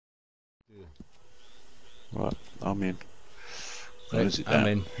What? I'm in. Right, I'm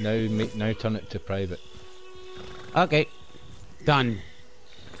in. Now turn it to private. Okay. Done.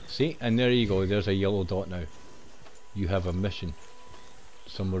 See? And there you go. There's a yellow dot now. You have a mission.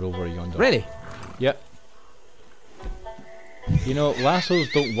 Somewhere over yonder. Really? Yep. You know,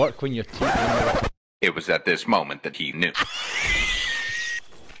 lassos don't work when you're taking. It was at this moment that he knew.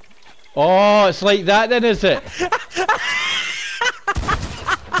 Oh, it's like that then, is it?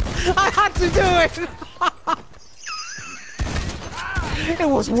 I had to do it! It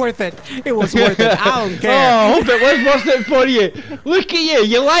was worth it. It was worth it. I don't care. Oh, I hope it was worth it for you. Look at you.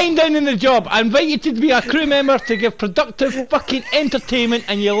 You're lying down in the job. I invite you to be a crew member to give productive fucking entertainment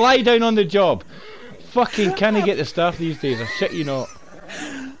and you lie down on the job. Fucking can I get the staff these days? I shit you not.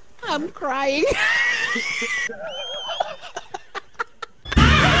 I'm crying.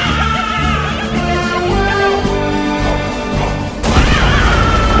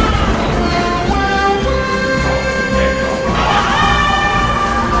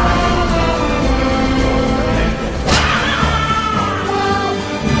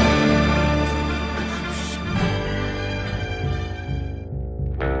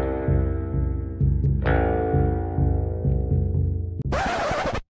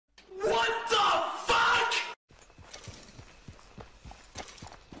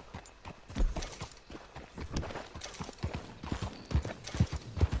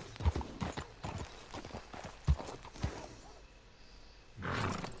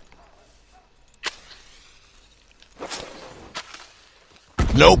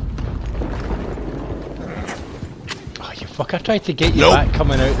 Nope. Oh, you fuck. I tried to get you back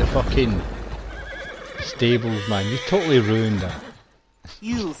coming out the fucking stables, man. You totally ruined that.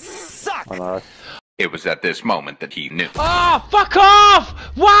 You suck! I know. It was at this moment that he knew. Oh, fuck off!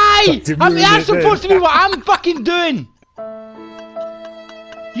 Why? I mean, that's supposed to be what I'm fucking doing!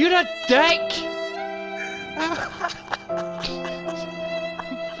 You're a dick! I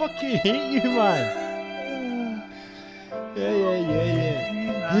fucking hate you, man. Yeah.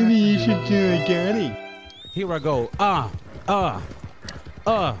 Maybe you should do a Gary. Here I go.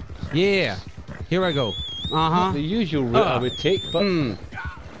 Yeah. Here I go. The usual route I would take, but...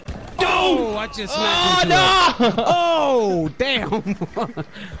 Oh, I just smacked into it. Oh, damn.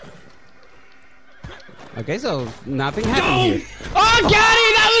 Okay, so nothing happened here. Oh,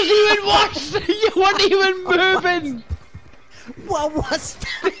 Gary, that was even worse! You weren't even moving! What was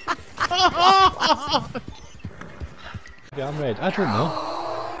that? Yeah, I'm red. I don't know.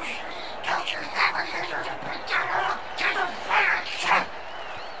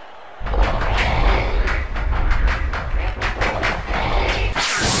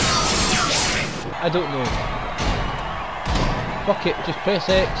 I don't know. Fuck it, just press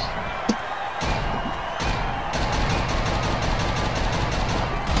X.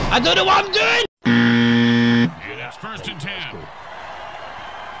 I don't know what I'm doing! It is first and 10.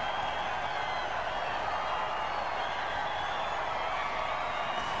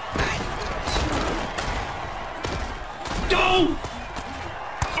 Go!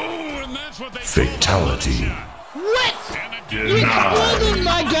 Oh, and that's what they Fatality. What? You exploded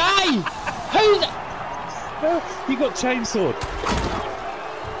my guy! How's that? You got chainsawed.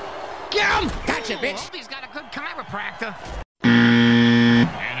 Get him! Gotcha, bitch! He's got a good chiropractor.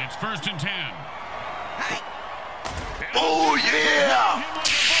 And it's first and 10. Oh yeah!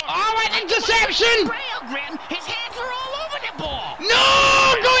 Oh, an interception! Railgren, his hands are all over the ball. No!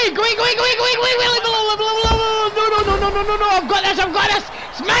 Go in! No, I've got this!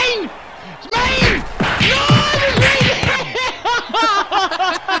 It's mine! It's mine! No!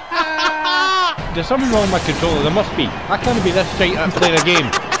 There's something wrong with my controller, there must be. I can't be this straight at playing a game.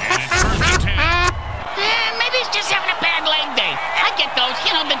 And it's first and 10. Maybe he's just having a bad leg day. I get those,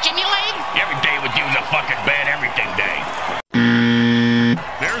 you know, the Jimmy leg. Every day with you's a fucking bad everything day.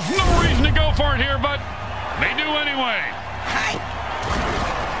 There's no reason to go for it here, but they do anyway.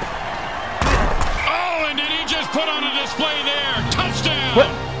 Oh, and did he just put on a display there? Touchdown! What?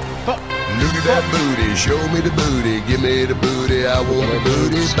 Look at that booty, show me the booty, give me the booty, I want the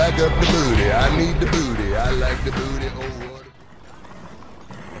booty, back up the booty, I need the booty, I like the booty, oh what.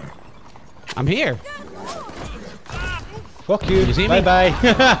 I'm here. Fuck you. You see me? Bye.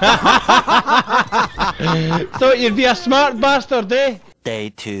 Thought you'd be a smart bastard, eh? Day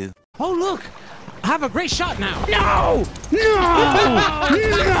 2. Oh, look. I have a great shot now. No!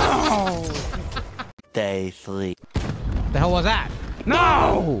 No! Day 3. The hell was that?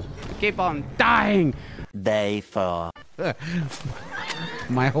 No! Keep on dying. Day 4.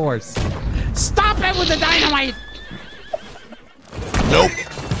 My horse. Stop it with the dynamite! Nope.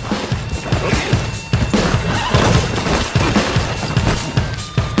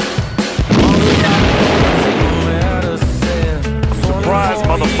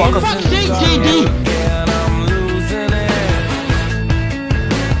 motherfucker. fuck's sake, JD!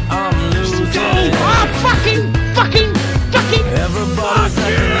 Ah, fucking!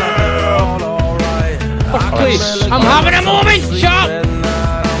 I'm having a moment, Sharp!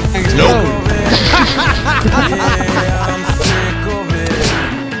 Nope.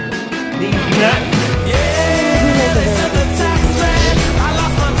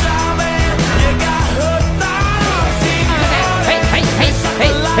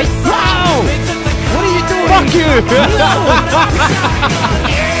 Hey, wow! What are you doing? Fuck you!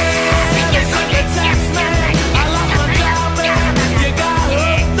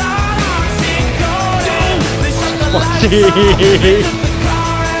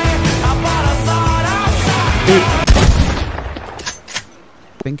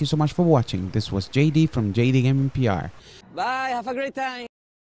 Thank you so much for watching. This was JD from JD Gaming PR. Bye, have a great time.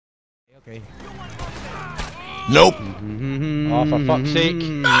 Okay. Nope. Oh, for fuck's sake.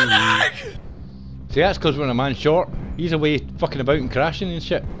 See, that's because we're a man short. He's away fucking about and crashing and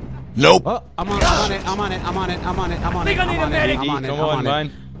shit. Nope. Oh, I'm on it. Come on,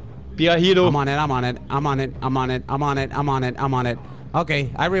 man. Be a hero. I'm on it.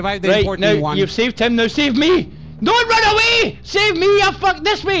 Okay, I revived the Right, important now, one. you've saved him, now save me! Don't run away! Save me, you fuck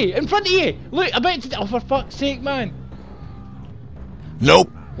this way! In front of you! Look, about to... Oh, for fuck's sake, man!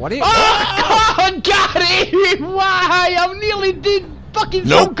 Nope. What are you... Oh, Gary! Why? I'm nearly dead! Fucking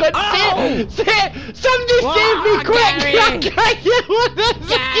Nope. some cunt! Somebody save me quick!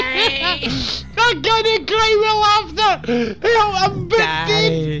 I'm gonna cry with laughter! Help, I'm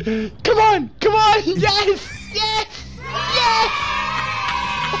dead! Come on! Yes!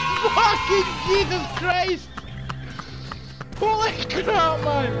 Fucking Jesus Christ! Holy crap,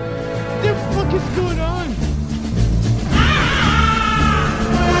 man! The fuck is going